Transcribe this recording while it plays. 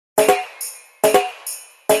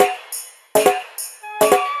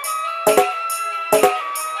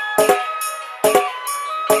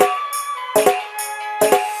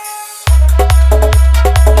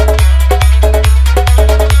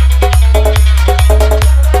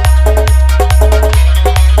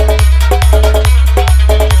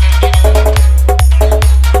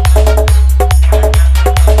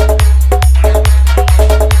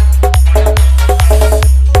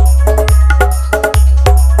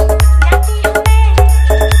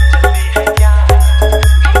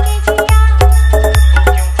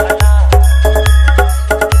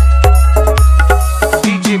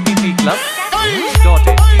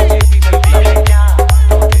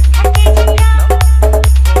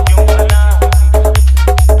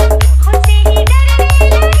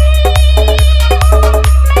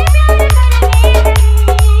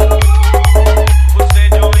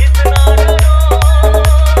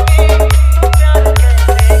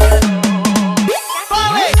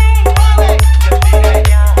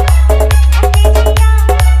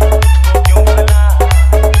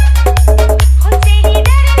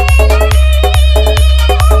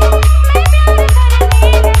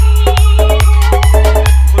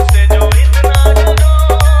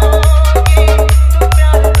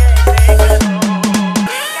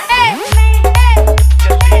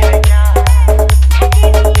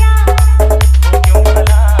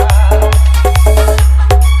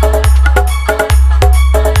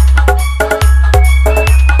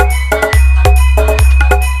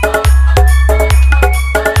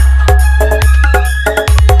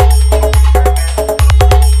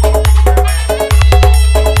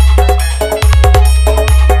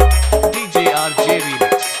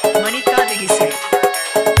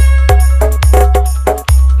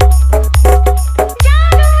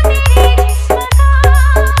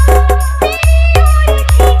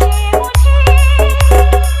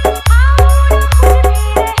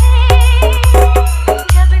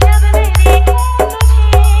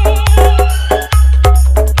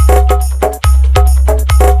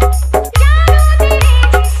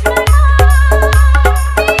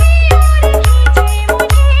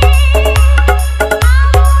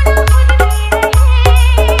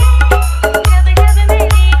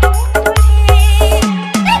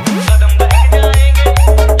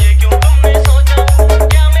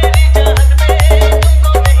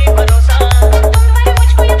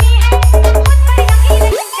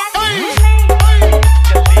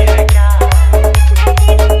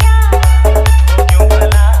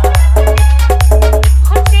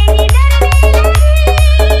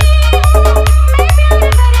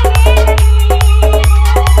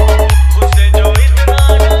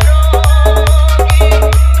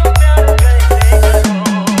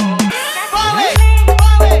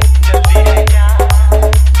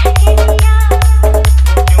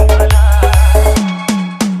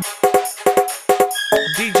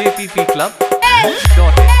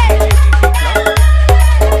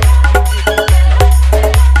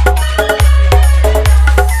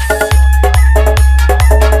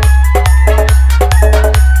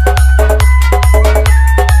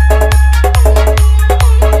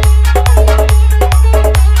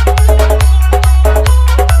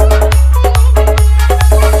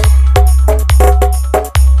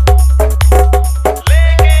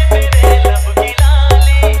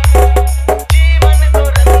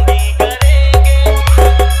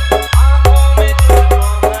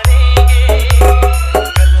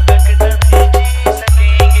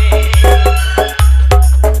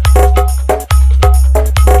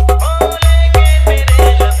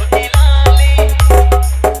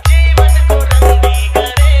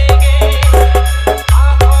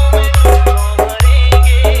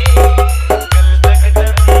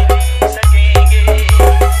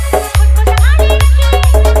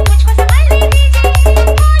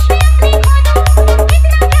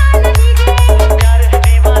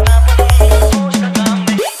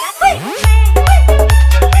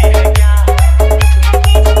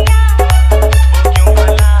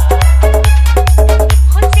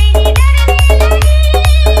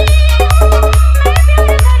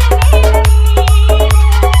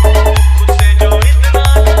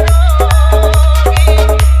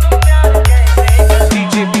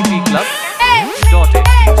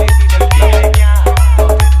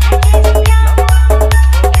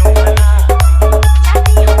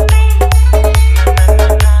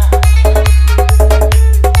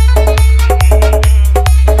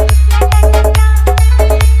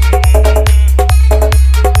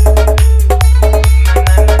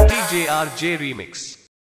J Remix.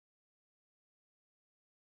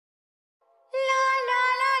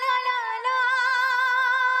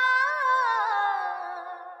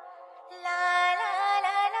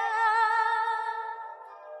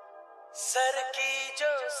 Sir की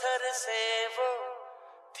जो sir से वो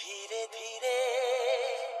धीरे धीरे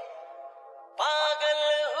पागल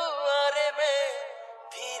हुआ रे मैं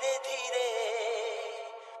धीरे धीरे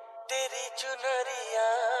तेरी चुनरिया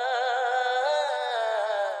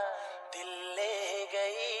दिल ले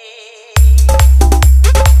गई।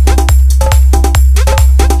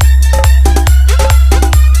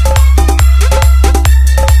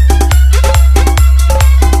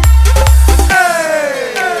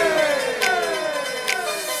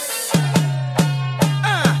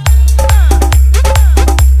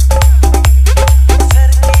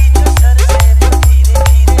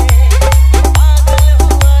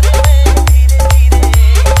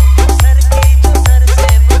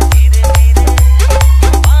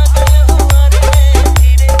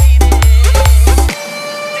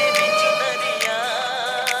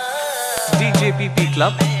 DJPP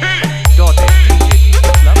Club.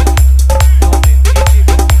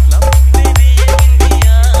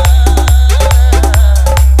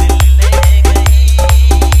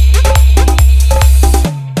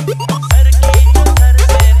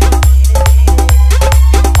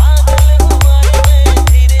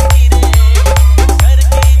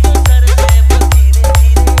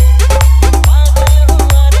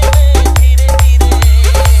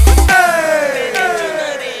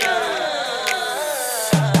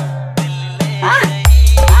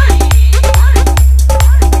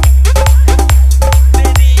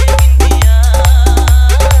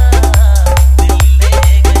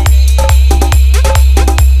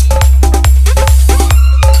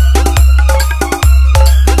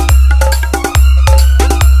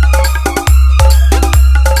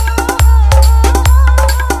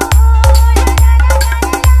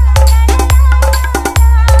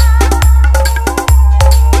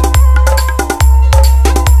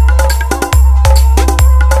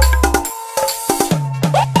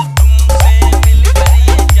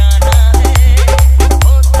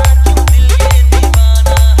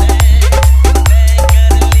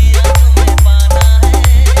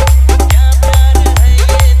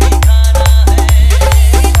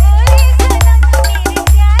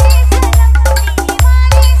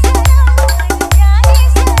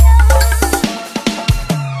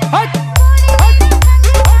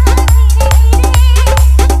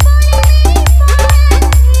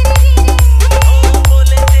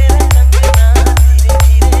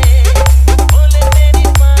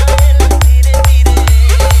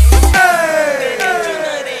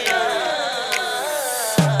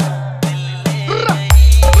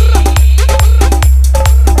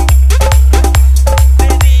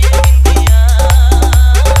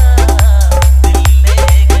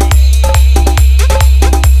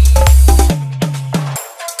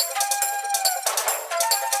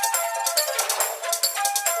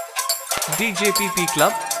 DJPP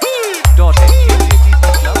Club.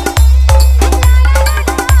 DJPP Club. DJPP Club.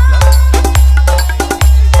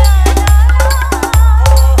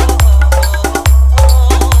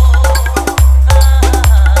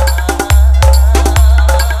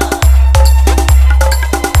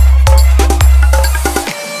 DJPP Club.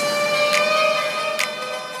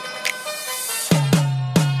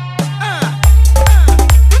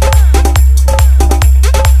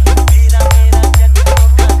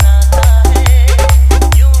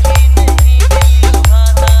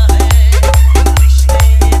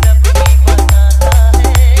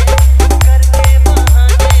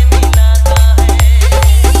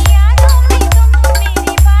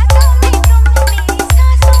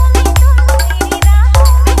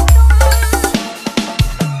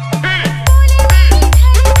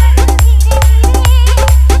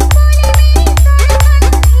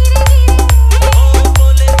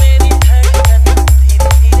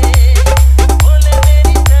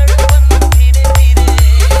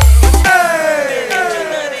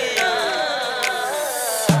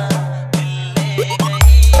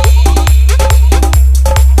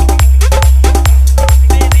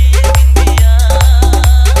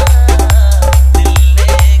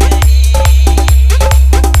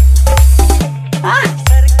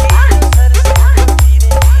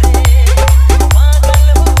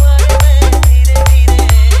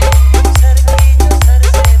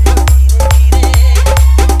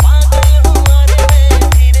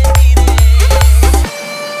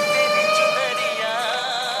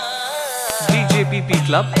 DJPP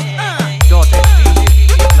Club.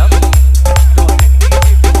 DJPP Club.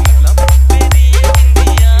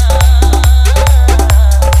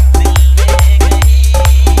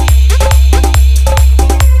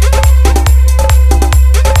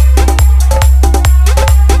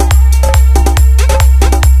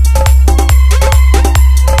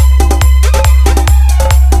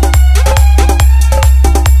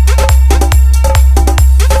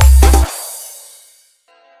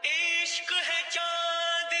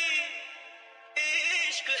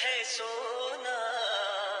 सोना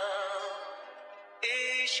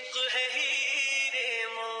इश्क है हीरे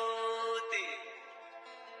मोती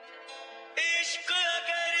इश्क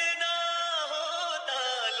अगर ना होता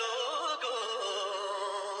लोगों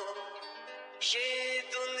ये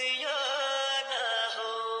दुनिया ना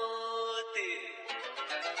होती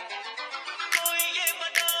कोई ये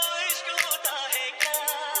बताओ इश्क होता है क्या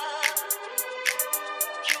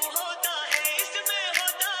क्यों होता है इसमें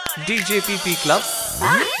होता है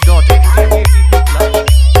DJPPClub.in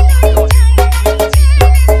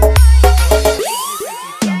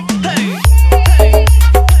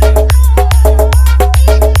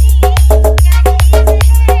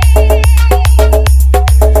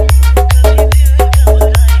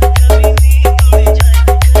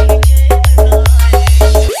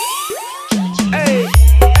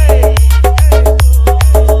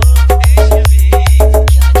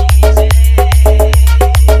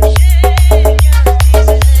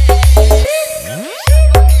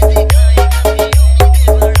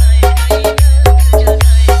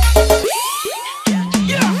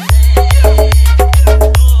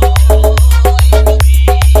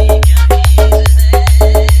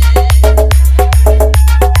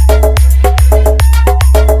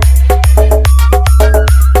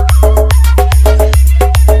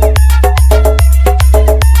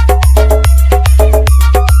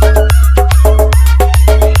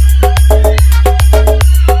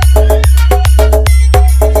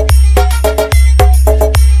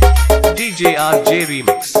JRJ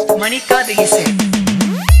Remix मणिका दी से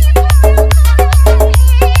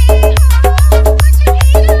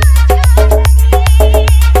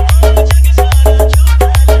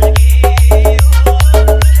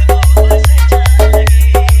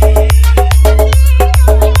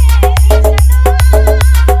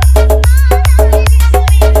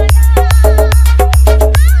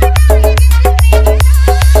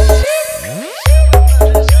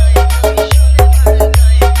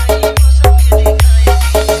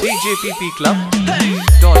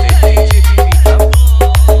DJPPClub.in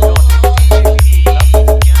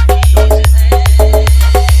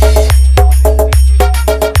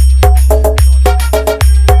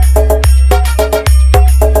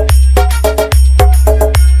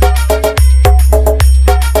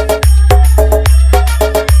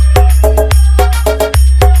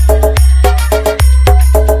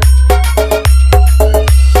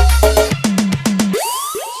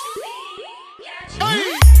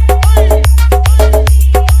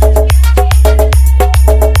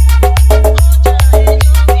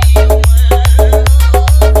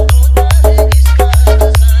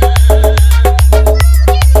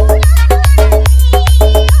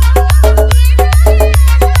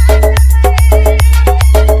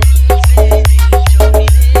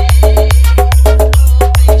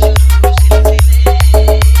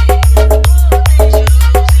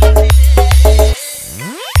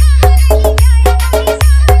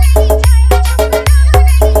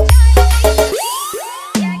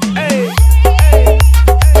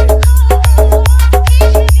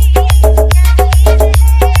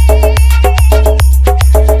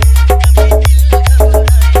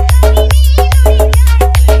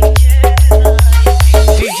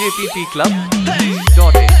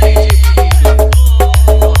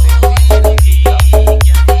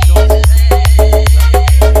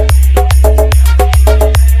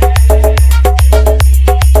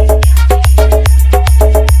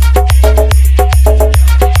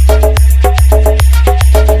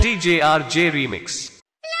JRJ Remix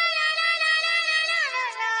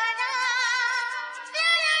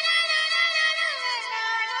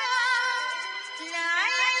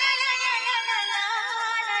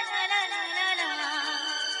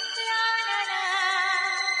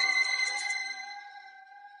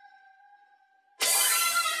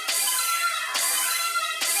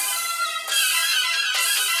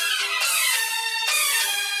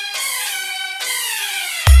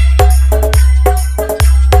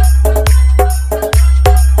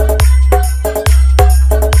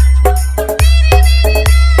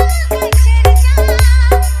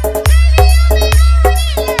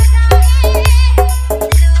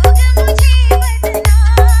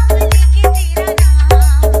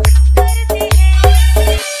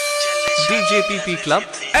DJPPClub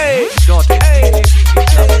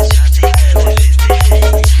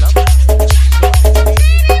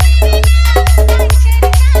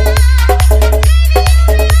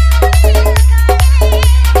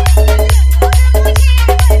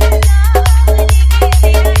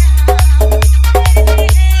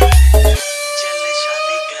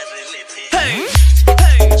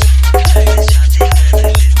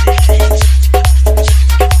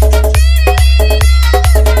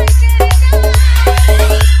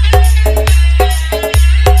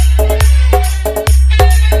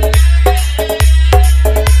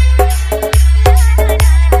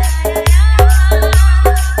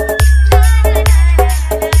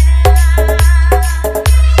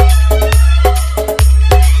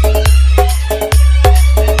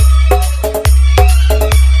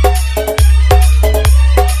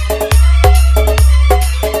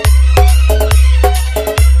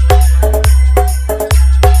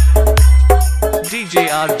DJ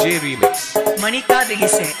RJ Remix. Manika दिगी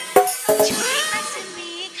से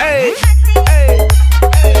Hey.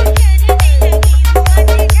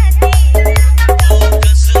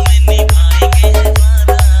 कसम निभाएंगे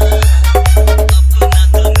वादा अपना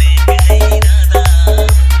तो नेक है इरादा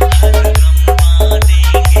हर गम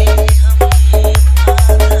बांटेंगे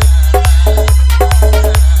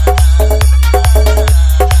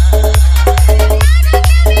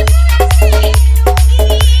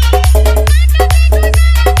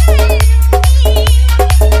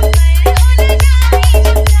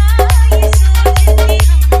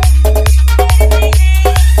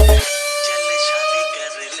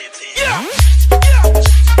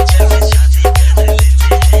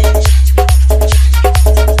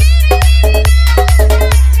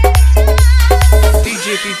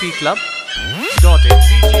DJPP Club. Dot in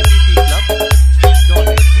DJPP Club. Dot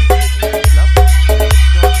in DJPP Club.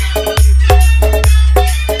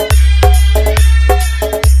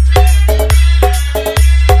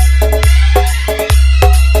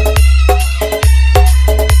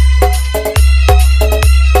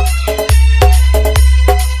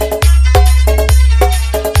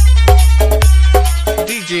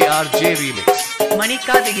 DJ RJ Remix.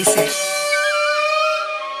 Manika दिगी से DJPP Club. Dot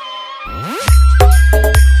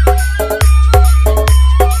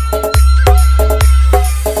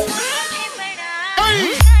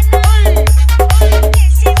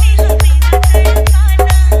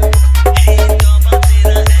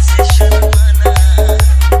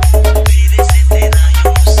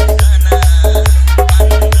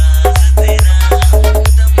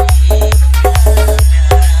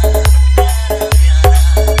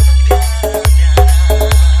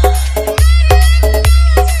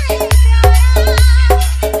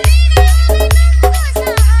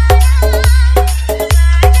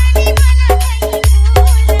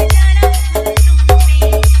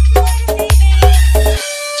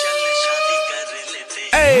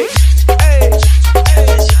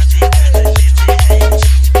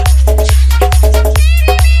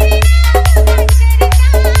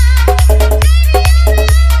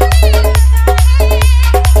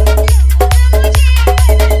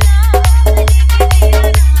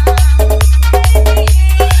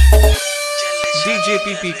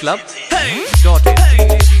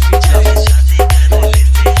in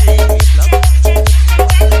DJPP Club.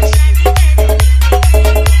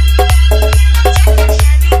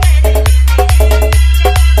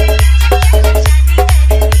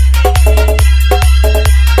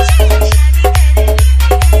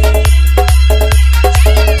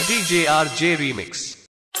 DJ RJ Remix.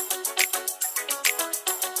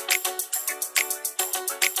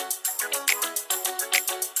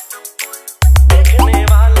 देखने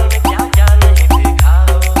वालों ने क्या क्या नहीं देखा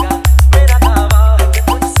होगा मेरा दावा है कि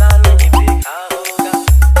कुछ सा नहीं देखा होगा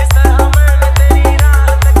जिस तरह मैंने तेरी राह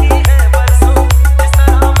तकी है बरसों जिस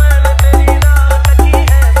तरह मैंने तेरी राह तकी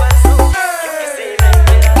है बरसों क्यों किसी ने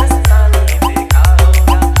तेरा रास्ता नहीं देखा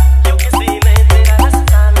होगा क्यों किसी ने तेरा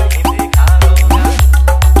रास्ता नहीं देखा होगा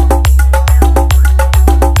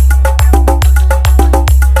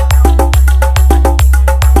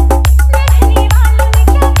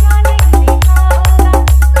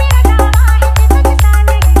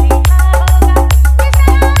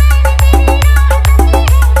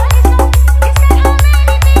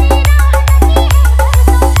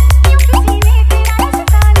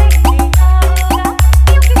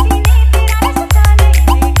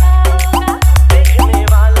देखने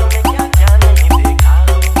वालों ने क्या क्या नहीं देखा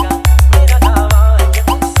होगा मेरा दावा है कि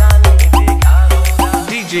कुछ सा नहीं देखा होगा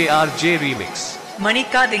DJ RJ Remix.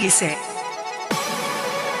 मणिका दिगी से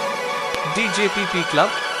DJPP Club.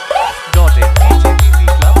 Dot in DJPP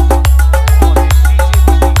Club. Dot in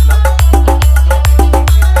DJPP Club.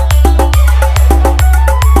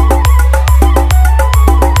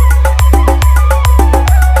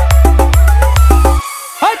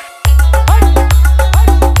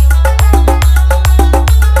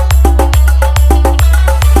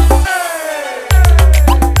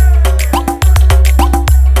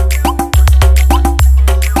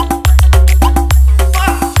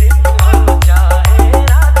 दिन हो चाहे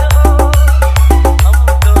रात हो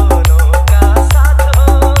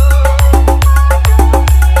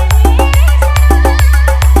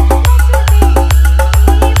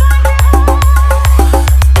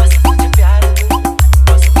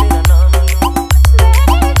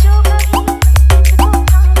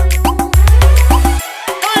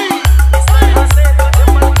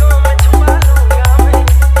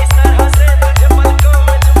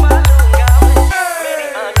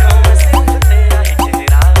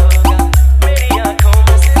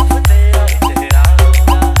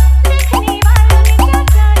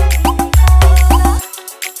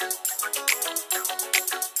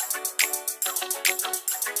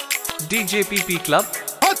DJPP Club.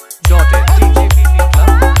 Dot in DJPP Club.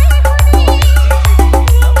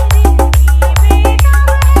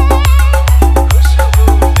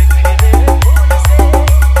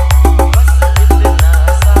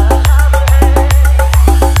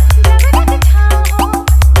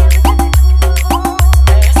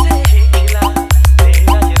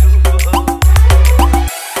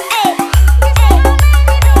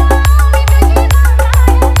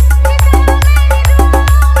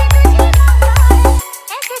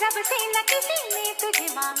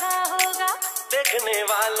 देखने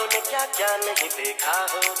वालों ने क्या क्या नहीं देखा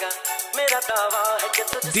होगा, मेरा दावा है कि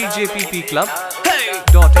तुझ DJPP Club.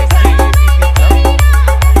 Dot in DJPP Club.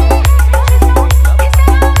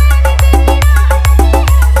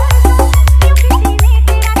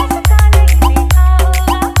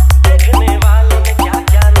 देखने वालों ने क्या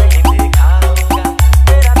क्या नहीं देखा होगा,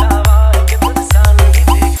 मेरा दावा है कि तुझ सा नहीं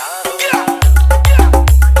देखा होगा।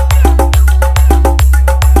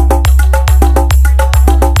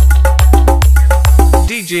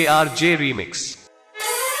 DJ RJ Remix.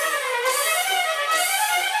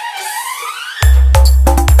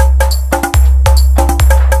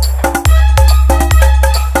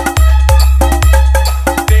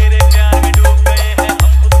 तेरे प्यार में डूब गए हैं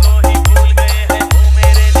हम, खुद को ही भूल गए हैं, ओ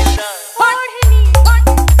मेरे दिलदार। ओढ़नी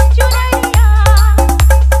चुनरिया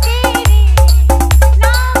तेरे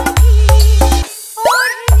नाम की,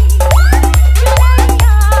 ओढ़नी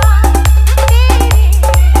चुनरिया तेरे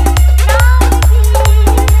नाम की,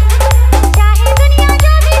 चाहे दुनिया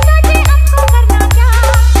जो भी सोचे हमको करना क्या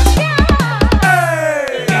प्यार।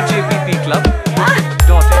 DJPP Club.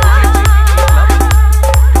 Dot in DJPP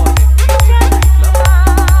Club.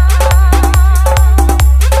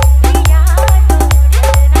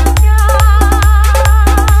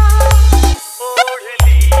 ओढ़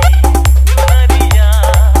ली चुनरिया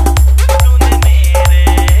तूने मेरे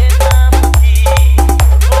नाम की,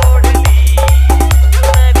 ओढ़ ली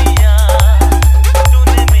चुनरिया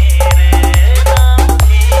तूने मेरे नाम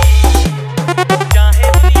की, चाहे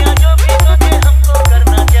दुनिया जो भी सोचे हमको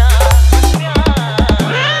करना क्या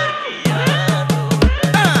प्यार किया तो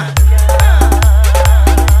डरना क्या, ओ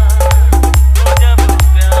जब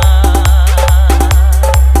प्यार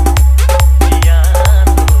किया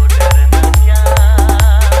तो डरना क्या।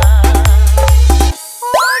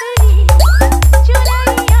 ओढ़नी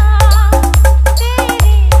चुनरिया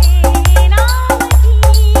तेरे नाम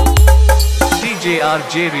की। DJ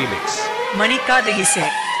RJ Remix. मणिका दही से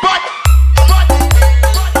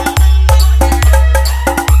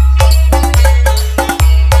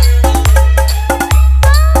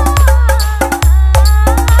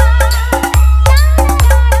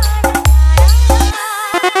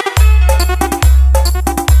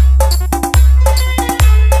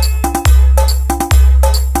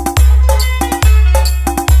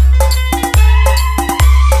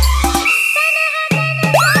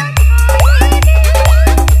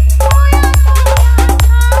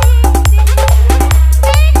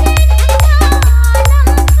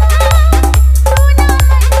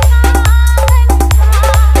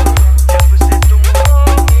जब से तुम हो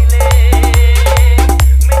मिले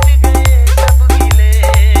मिट गए सब गिले,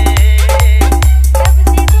 जब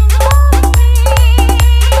से तुम हो मिट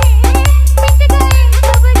गए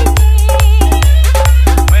सब गिले।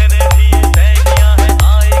 मैंने भी ये तय किया है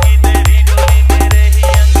आएगी तेरी डोली मेरे ही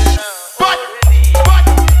अंगना। ओढ़नी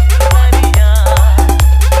चुनरिया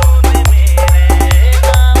तूने मेरे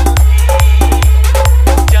नाम की,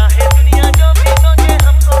 चाहे दुनिया जो भी सोचे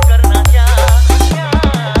हमको करना क्या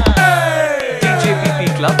DJPP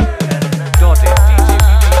Club. Dot in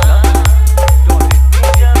DJPP Club. Dot in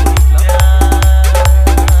DJPP Club.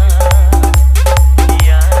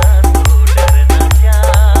 किया तो डरना क्या।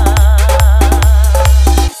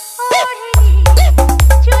 ओढ़नी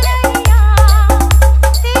चुनरिया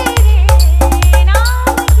तेरे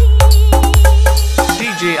नाम की।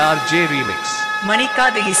 DJ RJ Remix. मणिका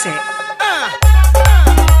दही से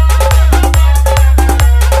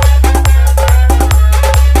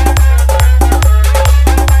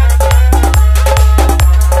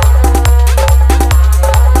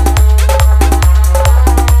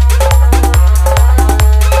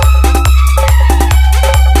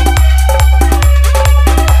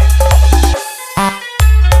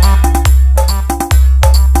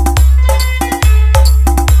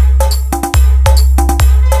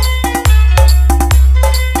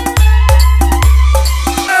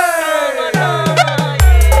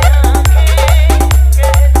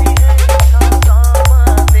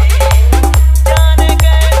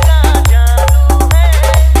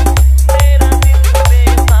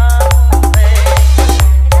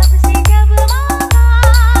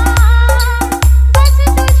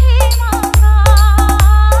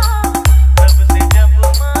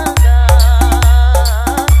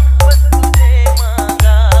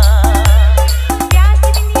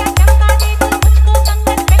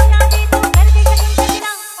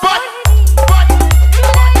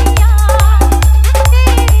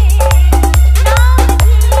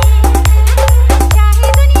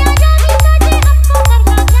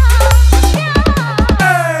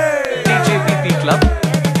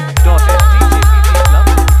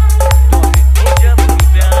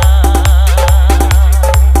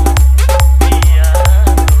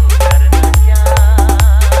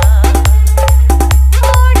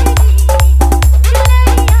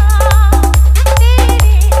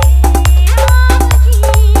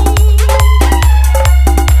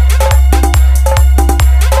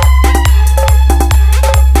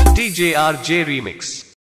DJRJ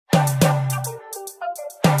Remix.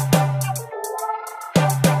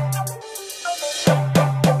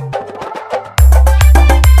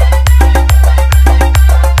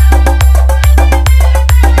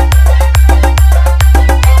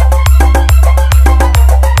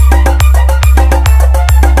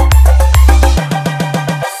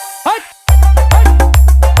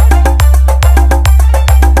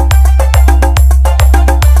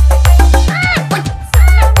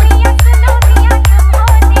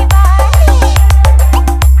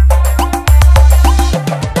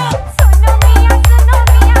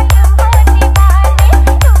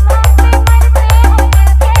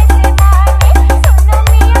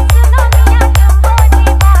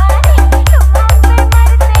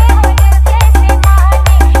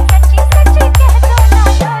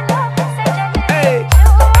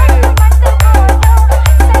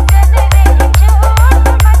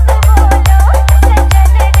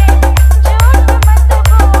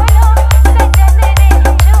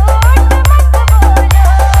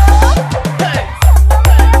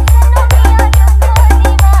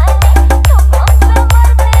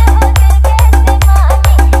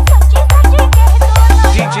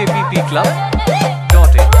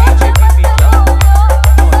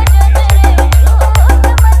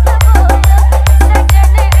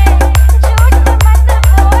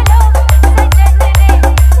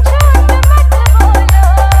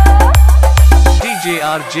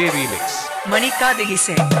 DJRJ Remix. Manika दिही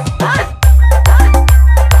से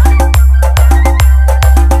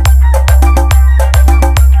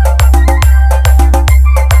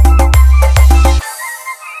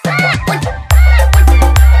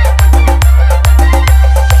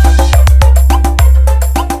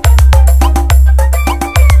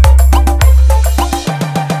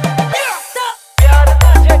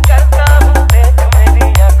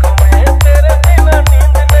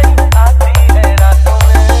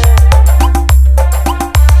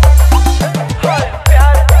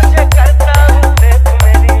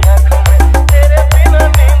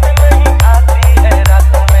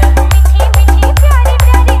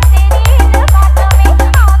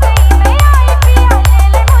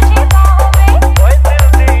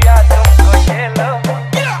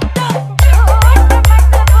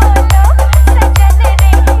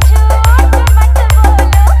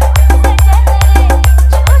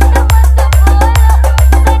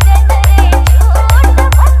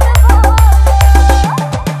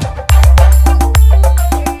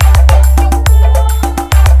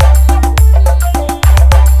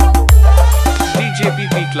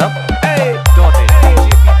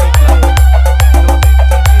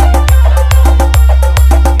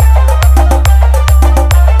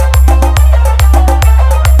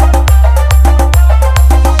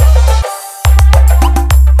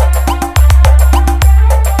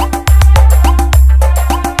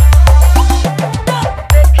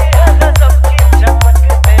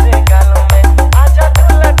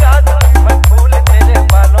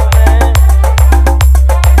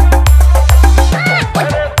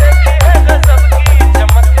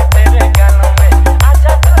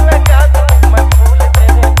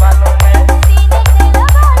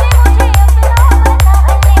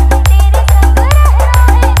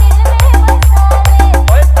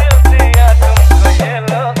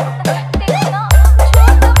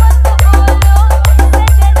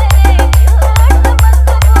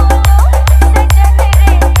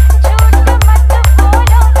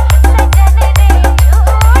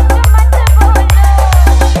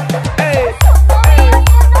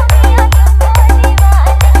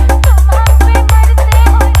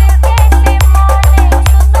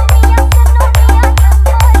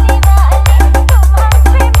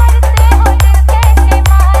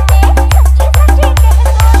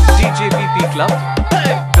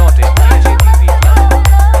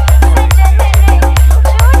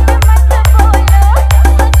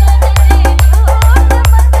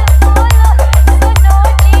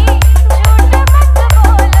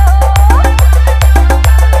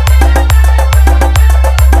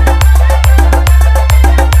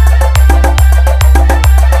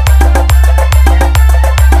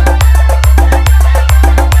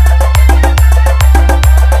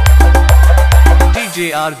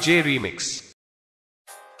DJRJ Remix.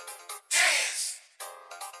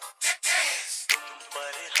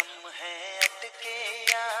 पर हम हैं अटके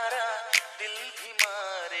यारा, दिल भी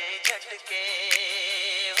मारे झटके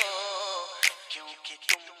हो, क्योंकि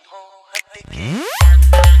तुम हो हटके।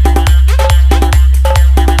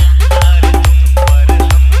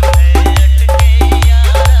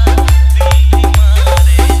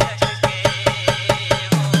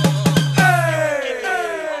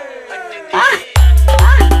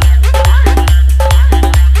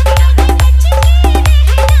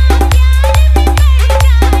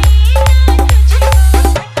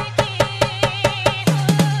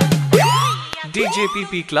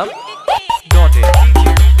 DJPP Club. Dot in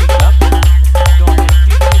DJPP Club. Dot in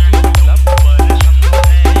DJPP Club.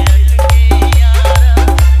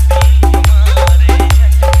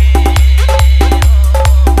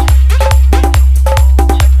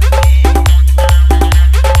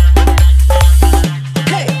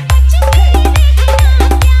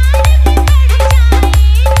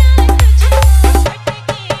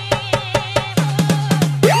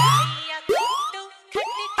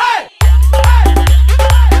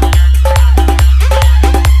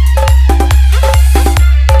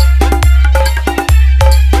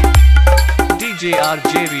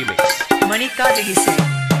 JRJ Remix. मणि का दही से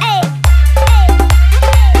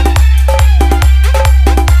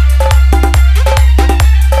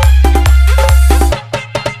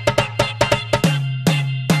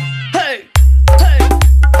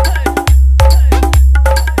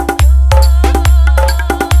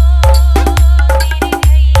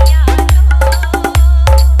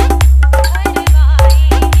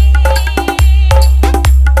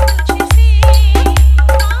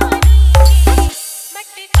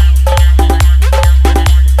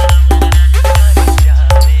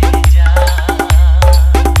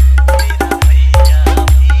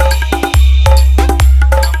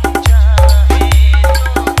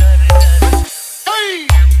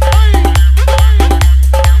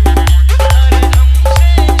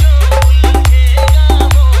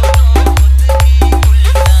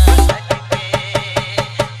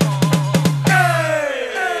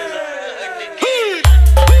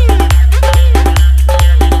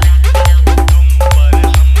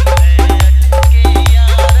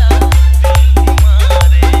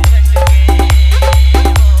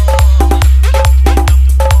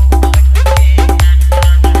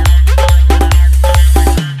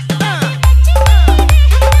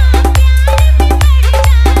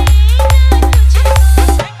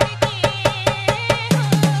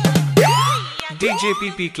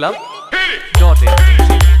DJPP Club. Dot in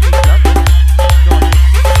DJPP Club. Dot in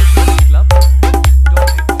DJPP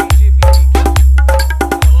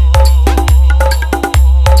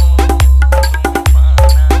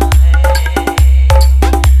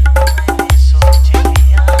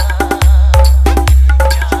Club. Dot in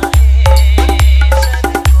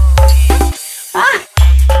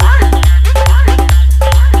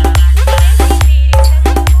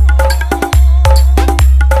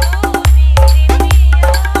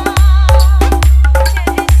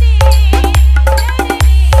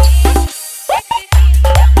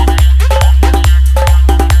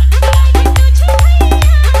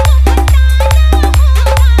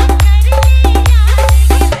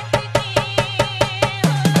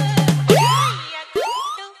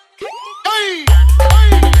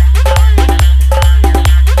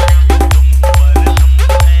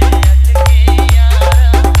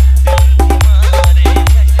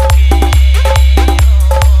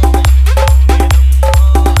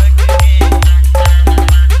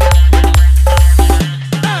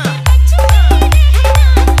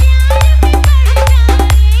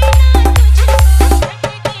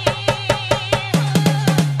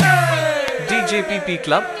DJPP Club. DJPP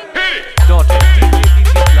Club. Dot in DJPP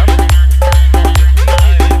Club.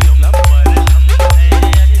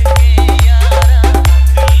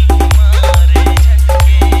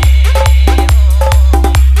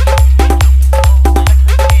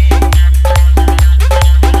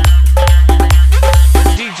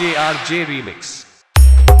 DJRJ Remix.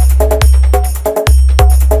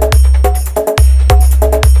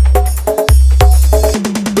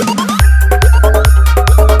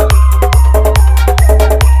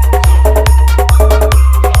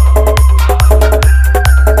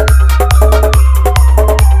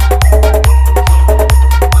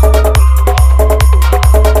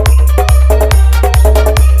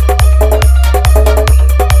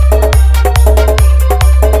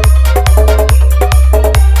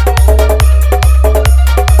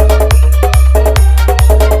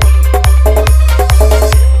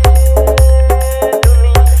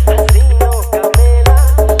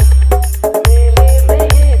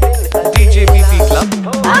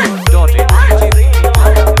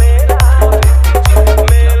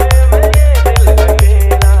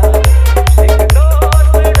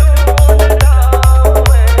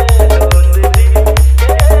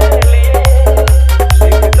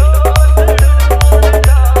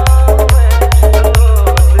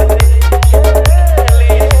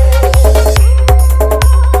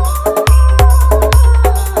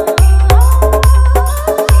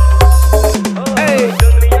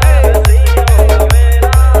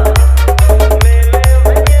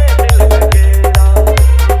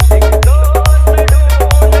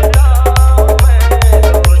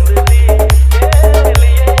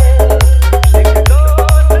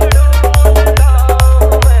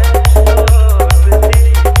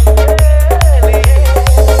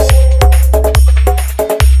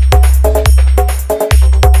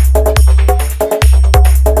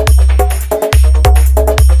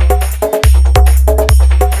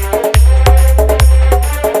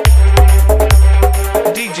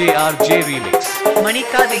 DJ RJ Remix.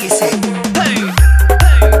 Manika दही से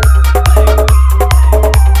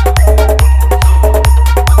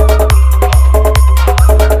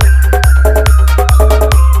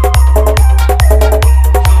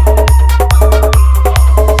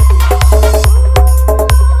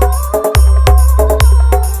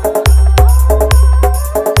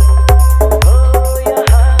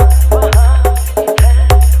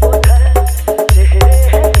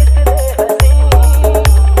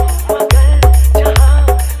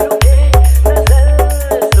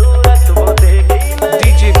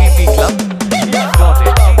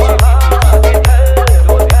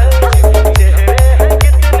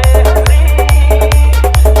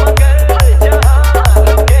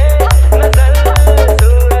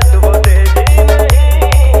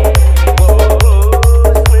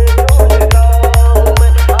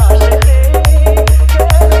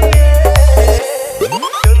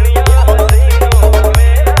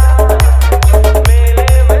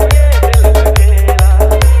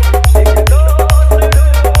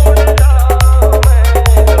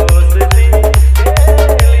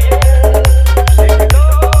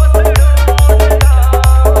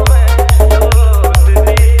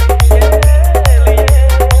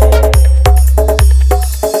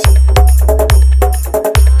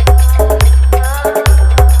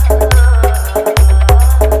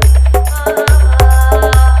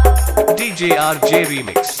DJ RJ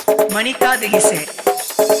Remix. Manika दही से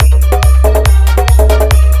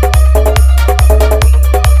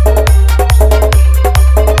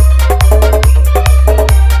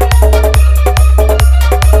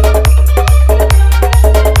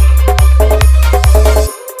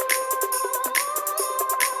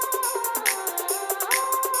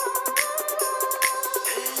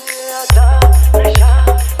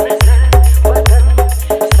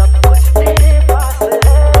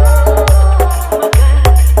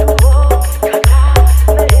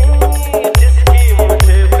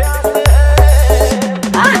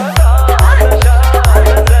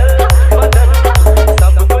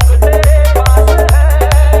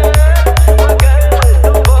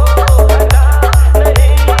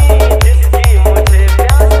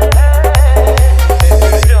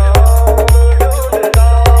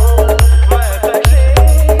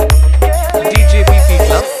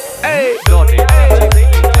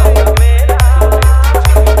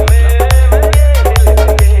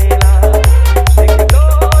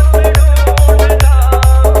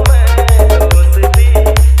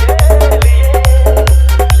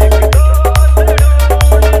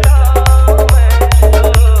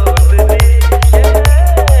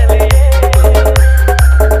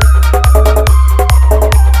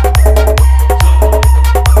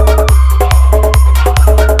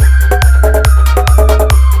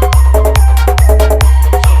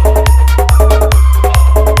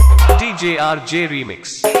DJ RJ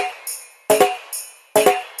Remix.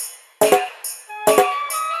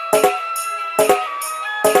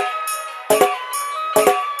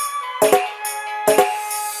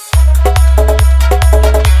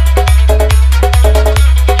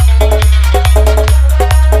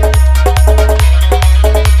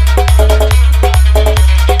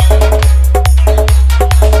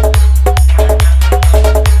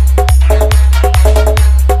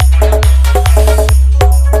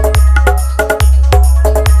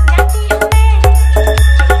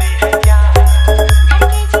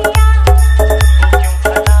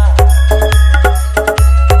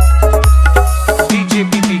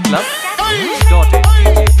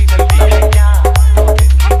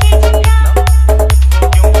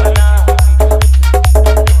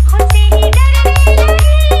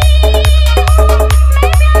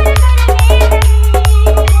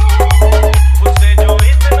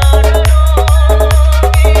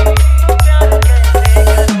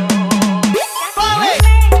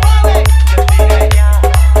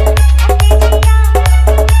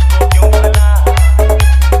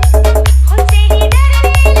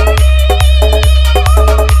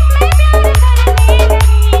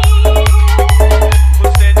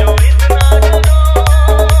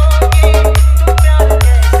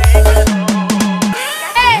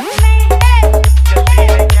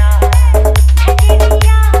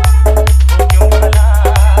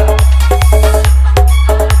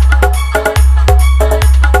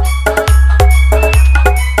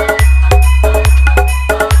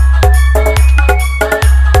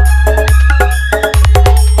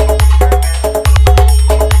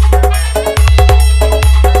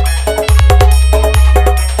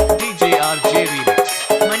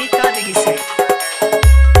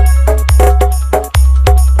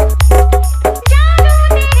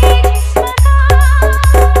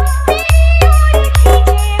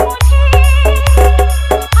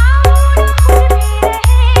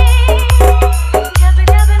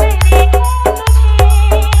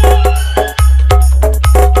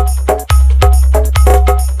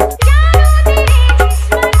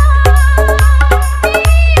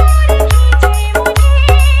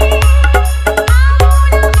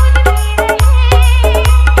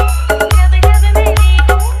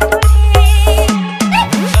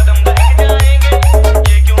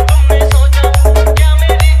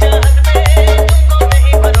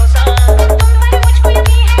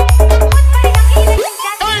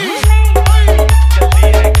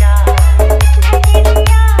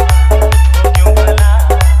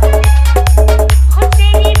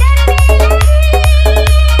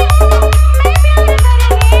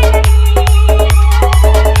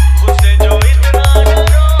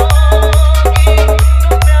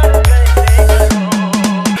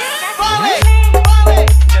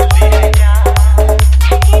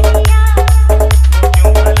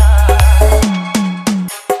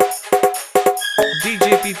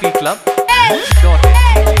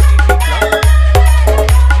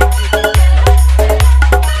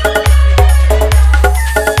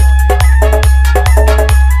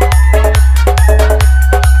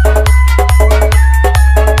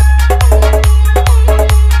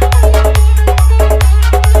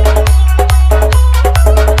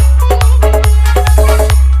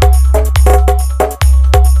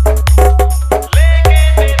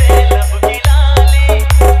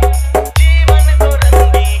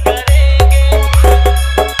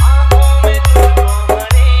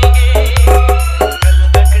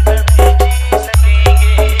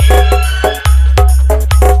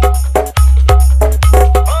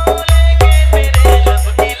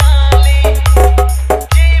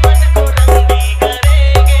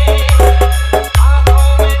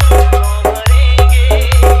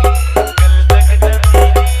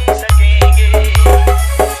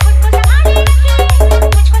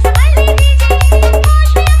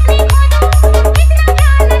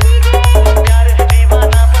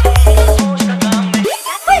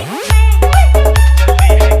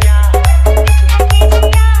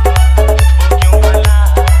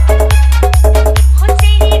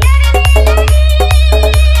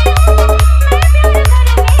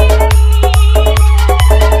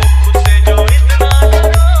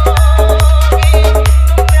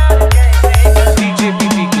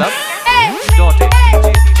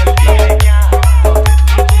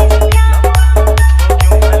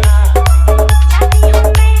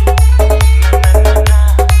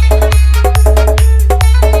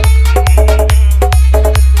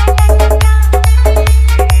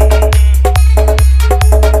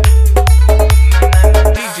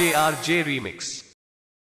 J Remix.